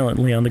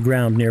violently on the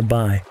ground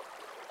nearby.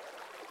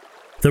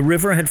 The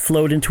river had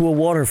flowed into a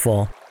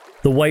waterfall.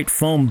 The white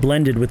foam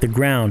blended with the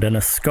ground, and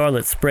a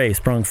scarlet spray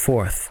sprung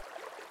forth.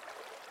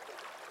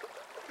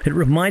 It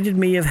reminded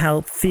me of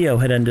how Theo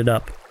had ended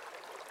up.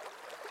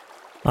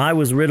 I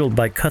was riddled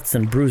by cuts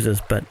and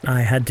bruises, but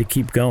I had to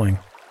keep going.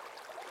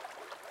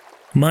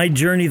 My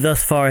journey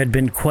thus far had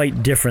been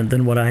quite different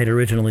than what I had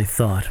originally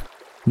thought.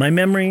 My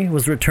memory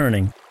was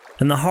returning,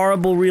 and the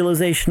horrible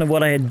realization of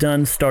what I had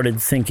done started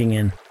sinking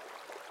in.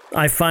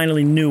 I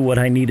finally knew what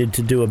I needed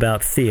to do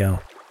about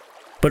Theo.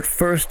 But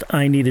first,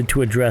 I needed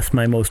to address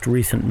my most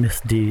recent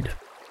misdeed.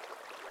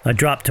 I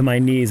dropped to my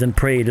knees and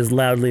prayed as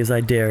loudly as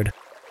I dared.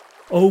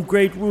 O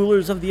great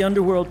rulers of the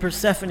underworld,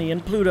 Persephone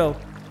and Pluto,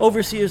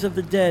 overseers of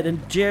the dead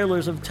and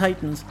jailers of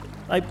titans,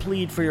 I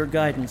plead for your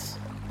guidance.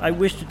 I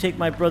wish to take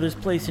my brother's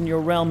place in your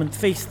realm and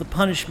face the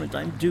punishment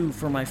I'm due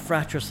for my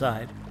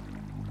fratricide.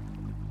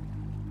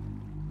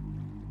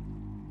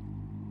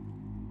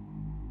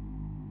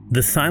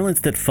 The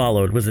silence that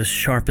followed was as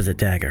sharp as a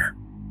dagger.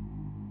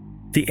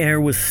 The air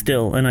was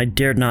still, and I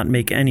dared not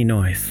make any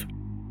noise.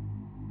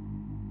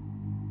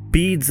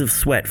 Beads of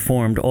sweat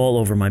formed all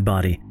over my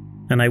body,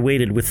 and I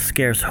waited with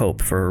scarce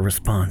hope for a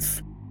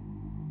response.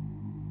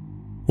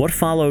 What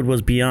followed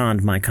was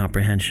beyond my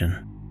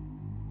comprehension.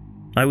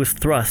 I was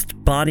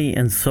thrust, body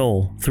and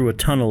soul, through a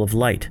tunnel of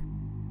light,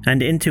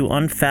 and into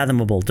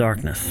unfathomable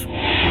darkness.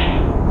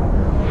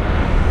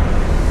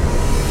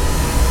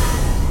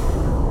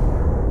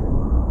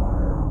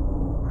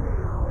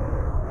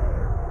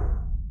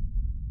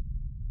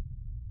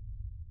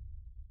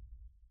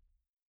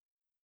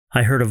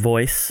 I heard a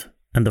voice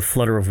and the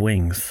flutter of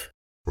wings.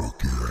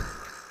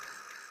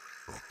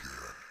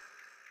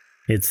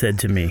 It said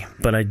to me,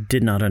 but I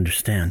did not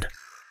understand.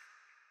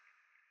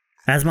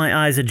 As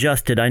my eyes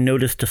adjusted, I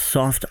noticed a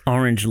soft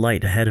orange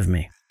light ahead of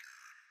me.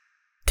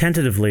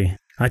 Tentatively,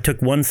 I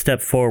took one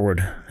step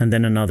forward and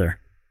then another.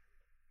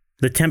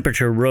 The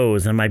temperature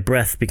rose and my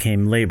breath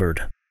became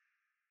labored.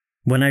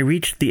 When I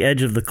reached the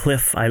edge of the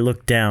cliff, I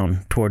looked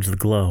down towards the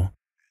glow.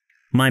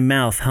 My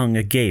mouth hung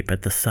agape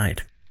at the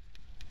sight.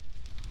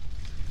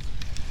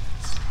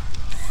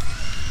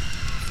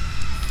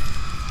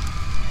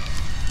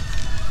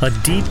 A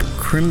deep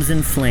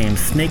crimson flame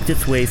snaked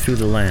its way through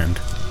the land,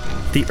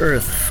 the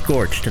earth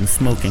scorched and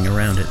smoking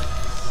around it.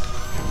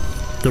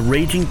 The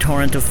raging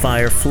torrent of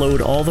fire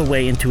flowed all the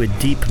way into a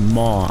deep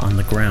maw on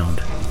the ground,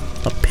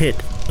 a pit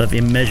of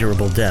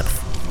immeasurable depth.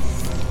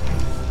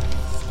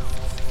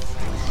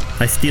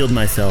 I steeled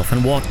myself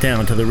and walked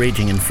down to the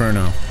raging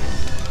inferno.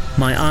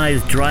 My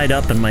eyes dried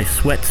up and my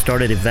sweat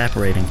started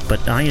evaporating,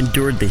 but I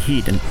endured the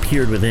heat and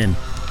peered within.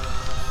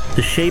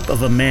 The shape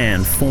of a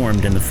man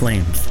formed in the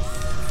flames.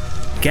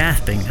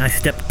 Gasping, I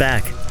stepped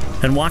back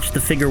and watched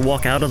the figure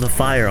walk out of the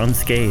fire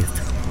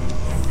unscathed.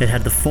 It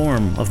had the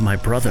form of my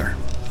brother.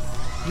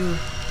 You're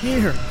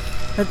here.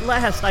 At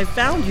last, I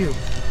found you.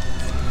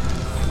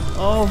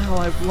 Oh, how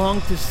I've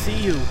longed to see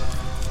you.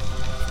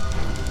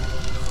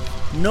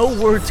 No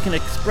words can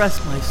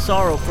express my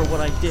sorrow for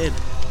what I did.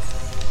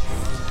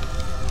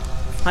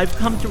 I've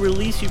come to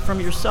release you from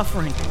your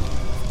suffering.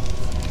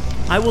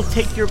 I will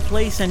take your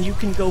place and you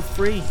can go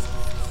free.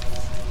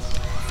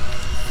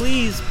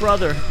 Please,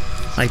 brother,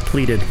 I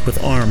pleaded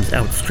with arms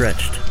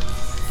outstretched.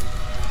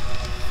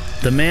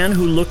 The man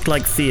who looked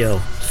like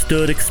Theo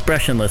stood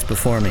expressionless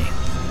before me.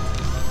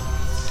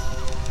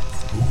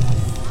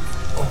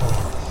 Who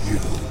are you?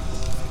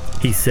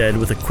 He said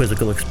with a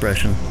quizzical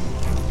expression.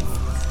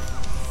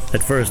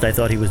 At first I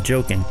thought he was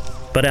joking,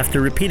 but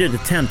after repeated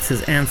attempts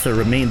his answer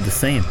remained the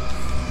same.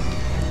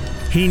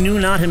 He knew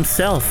not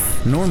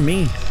himself, nor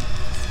me.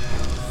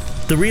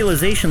 The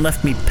realization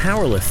left me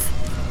powerless.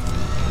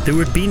 There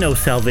would be no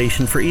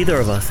salvation for either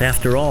of us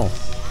after all.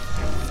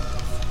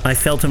 I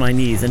fell to my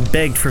knees and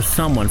begged for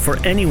someone, for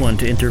anyone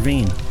to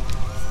intervene.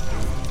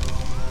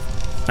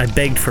 I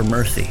begged for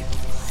mercy.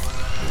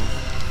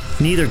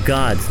 Neither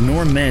gods,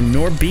 nor men,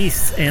 nor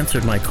beasts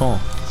answered my call.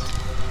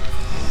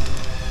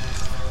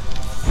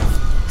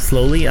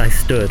 Slowly I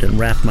stood and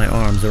wrapped my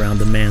arms around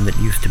the man that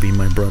used to be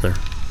my brother.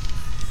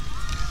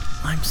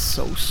 I'm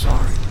so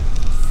sorry.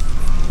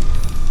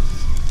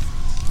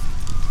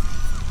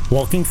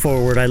 Walking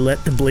forward, I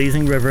let the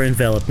blazing river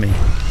envelop me.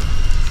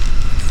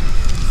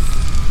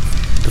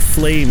 The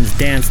flames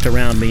danced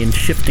around me in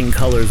shifting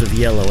colors of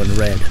yellow and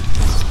red.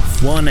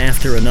 One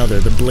after another,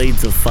 the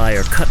blades of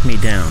fire cut me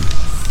down,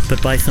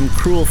 but by some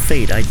cruel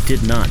fate I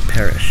did not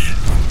perish.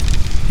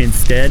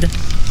 Instead,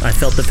 I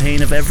felt the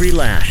pain of every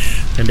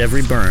lash and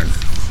every burn.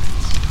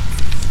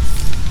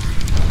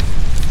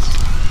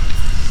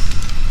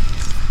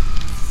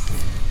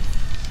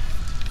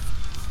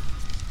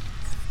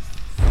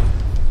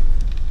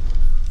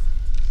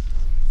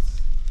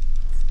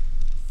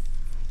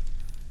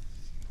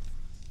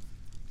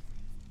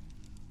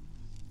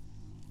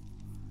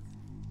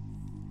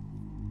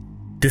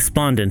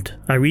 Despondent,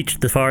 I reached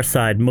the far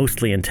side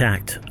mostly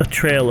intact, a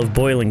trail of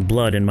boiling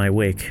blood in my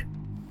wake.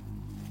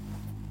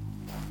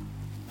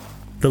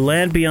 The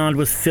land beyond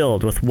was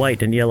filled with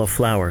white and yellow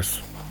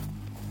flowers.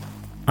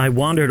 I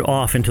wandered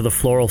off into the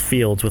floral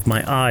fields with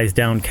my eyes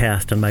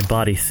downcast and my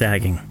body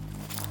sagging.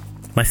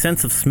 My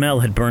sense of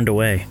smell had burned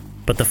away,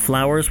 but the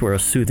flowers were a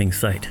soothing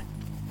sight.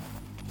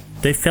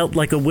 They felt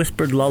like a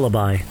whispered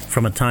lullaby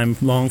from a time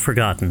long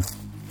forgotten.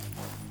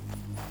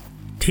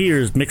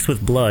 Tears mixed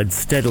with blood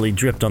steadily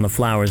dripped on the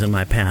flowers in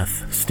my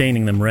path,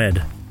 staining them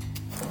red.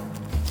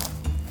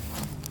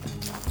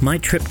 My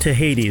trip to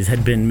Hades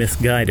had been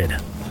misguided.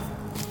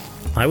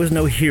 I was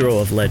no hero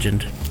of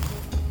legend.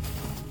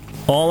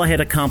 All I had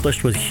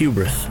accomplished was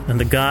hubris, and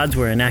the gods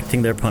were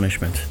enacting their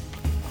punishment.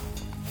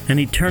 An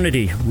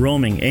eternity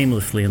roaming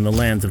aimlessly in the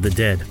lands of the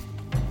dead.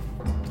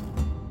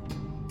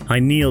 I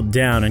kneeled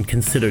down and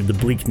considered the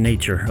bleak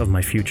nature of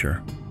my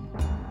future.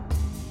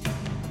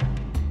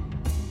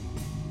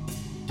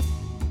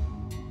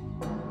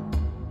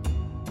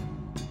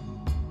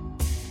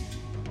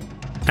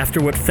 After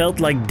what felt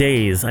like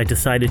days, I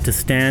decided to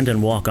stand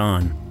and walk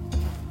on.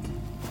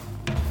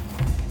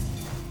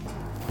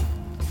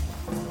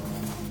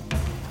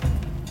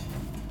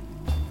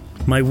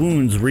 My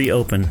wounds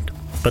reopened,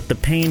 but the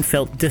pain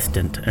felt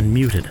distant and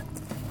muted.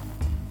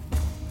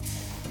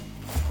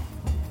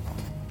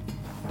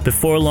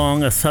 Before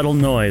long, a subtle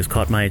noise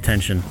caught my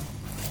attention.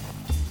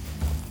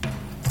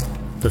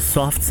 The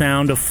soft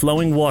sound of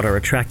flowing water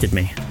attracted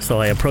me, so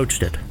I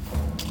approached it.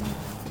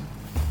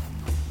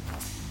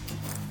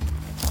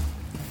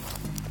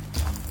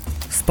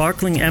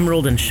 Sparkling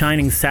emerald and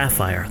shining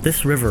sapphire,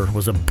 this river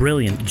was a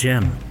brilliant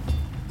gem.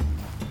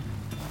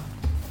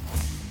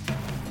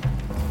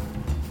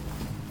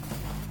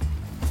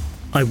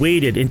 I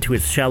waded into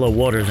its shallow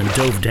waters and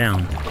dove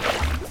down.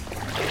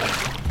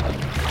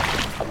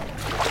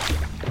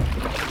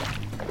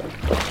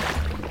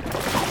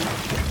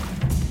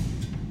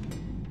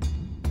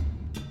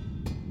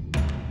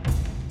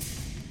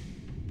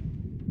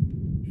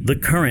 The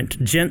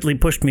current gently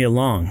pushed me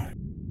along,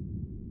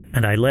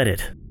 and I let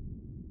it.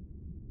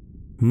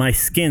 My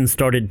skin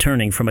started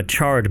turning from a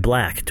charred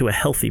black to a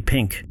healthy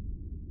pink,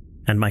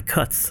 and my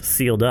cuts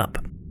sealed up.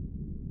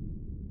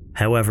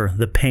 However,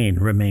 the pain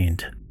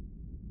remained.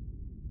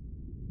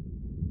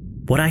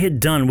 What I had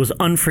done was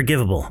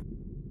unforgivable.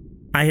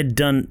 I had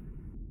done...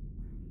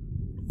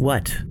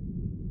 what?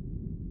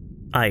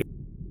 I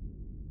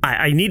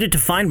needed to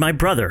find my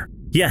brother.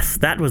 Yes,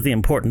 that was the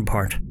important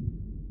part.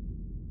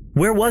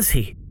 Where was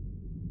he?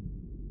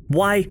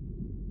 Why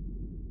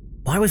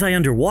was I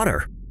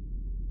underwater?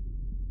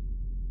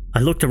 I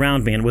looked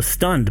around me and was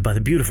stunned by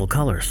the beautiful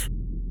colors.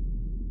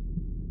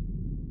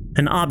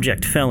 An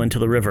object fell into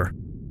the river.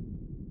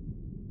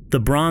 The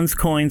bronze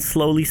coin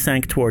slowly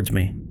sank towards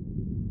me.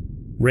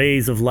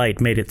 Rays of light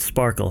made it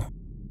sparkle.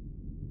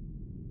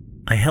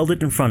 I held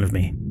it in front of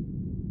me.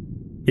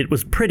 It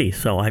was pretty,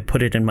 so I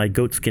put it in my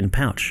goatskin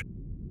pouch.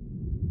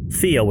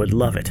 Theo would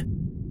love it.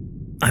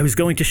 I was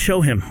going to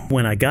show him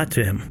when I got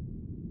to him.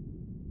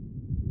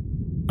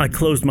 I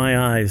closed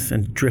my eyes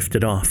and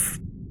drifted off.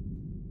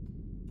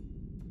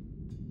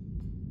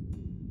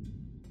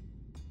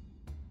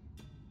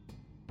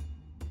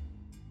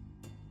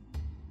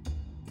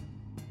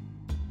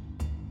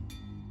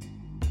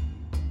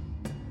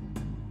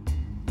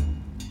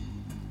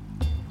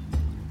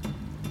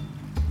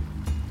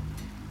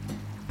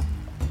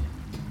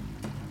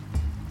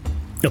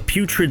 A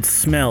putrid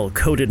smell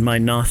coated my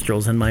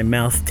nostrils and my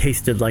mouth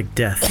tasted like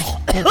death.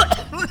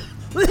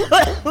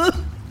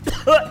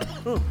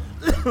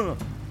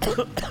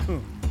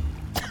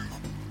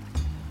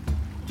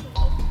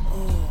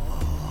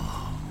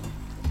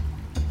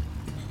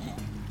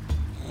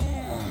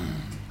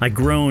 I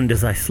groaned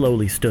as I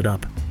slowly stood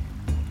up.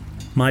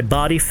 My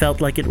body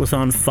felt like it was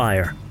on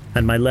fire,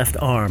 and my left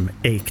arm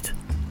ached.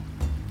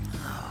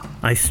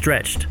 I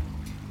stretched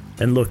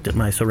and looked at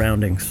my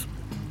surroundings.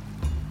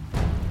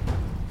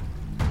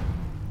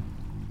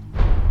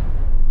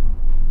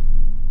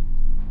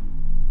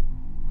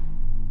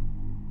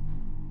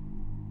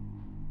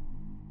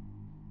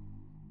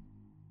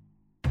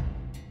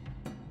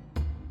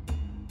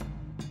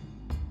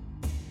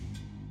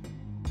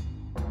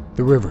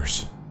 The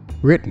Rivers,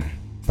 written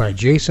by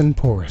Jason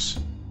Porras,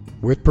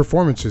 with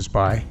performances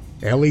by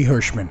Ellie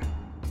Hirschman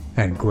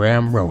and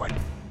Graham Rowett.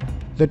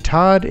 The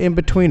Todd in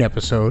Between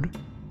episode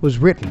was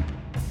written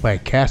by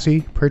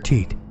Cassie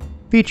Pertite,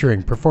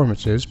 featuring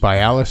performances by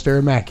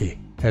Alistair Mackey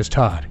as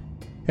Todd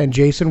and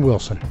Jason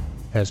Wilson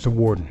as the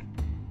Warden.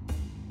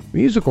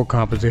 Musical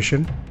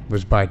composition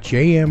was by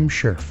J.M.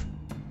 Scherf.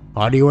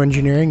 Audio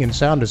engineering and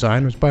sound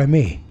design was by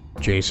me,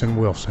 Jason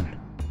Wilson.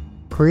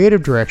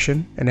 Creative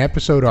direction and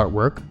episode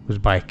artwork was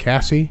by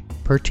Cassie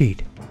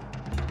Pertite.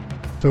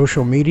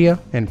 Social media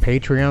and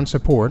Patreon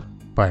support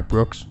by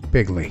Brooks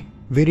Bigley.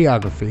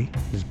 Videography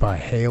is by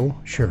Hale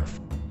Scherf.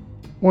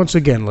 Once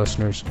again,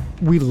 listeners,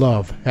 we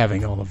love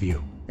having all of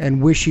you and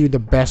wish you the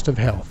best of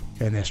health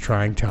in this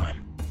trying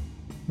time.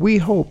 We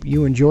hope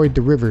you enjoyed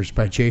The Rivers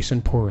by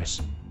Jason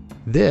Porras.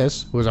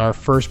 This was our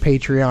first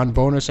Patreon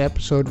bonus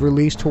episode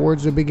released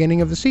towards the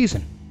beginning of the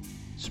season.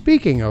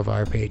 Speaking of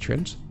our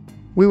patrons,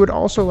 we would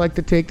also like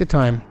to take the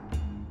time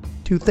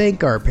to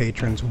thank our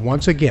patrons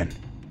once again,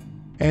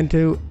 and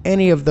to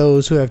any of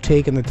those who have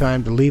taken the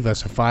time to leave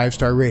us a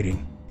 5-star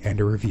rating and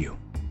a review.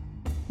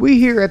 We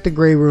here at the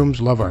Grey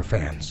Rooms love our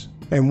fans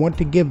and want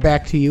to give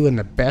back to you in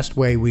the best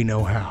way we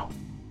know how.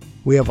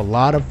 We have a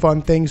lot of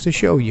fun things to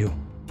show you,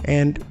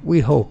 and we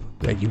hope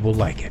that you will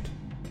like it.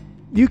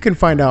 You can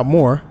find out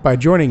more by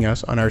joining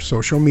us on our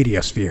social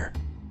media sphere.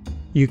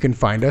 You can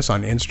find us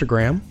on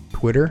Instagram,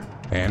 Twitter,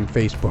 and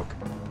Facebook.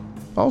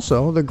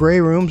 Also, the Grey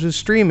Rooms is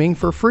streaming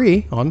for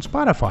free on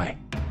Spotify.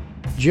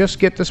 Just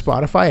get the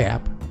Spotify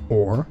app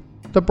or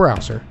the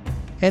browser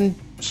and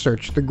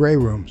search the Grey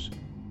Rooms.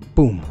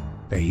 Boom,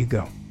 there you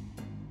go.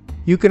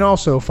 You can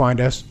also find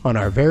us on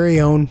our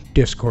very own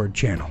Discord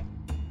channel.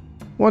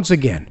 Once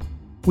again,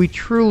 we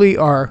truly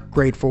are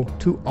grateful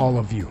to all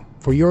of you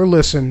for your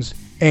listens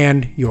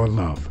and your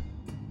love.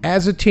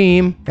 As a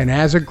team and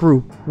as a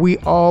group, we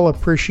all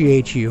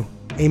appreciate you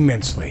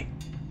immensely.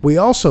 We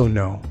also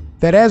know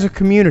that as a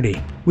community,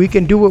 we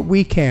can do what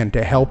we can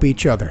to help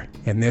each other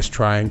in this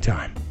trying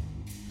time.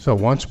 So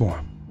once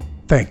more,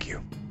 thank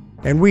you.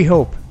 And we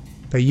hope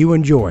that you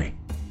enjoy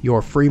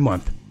your free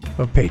month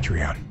of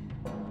Patreon.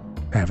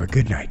 Have a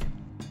good night.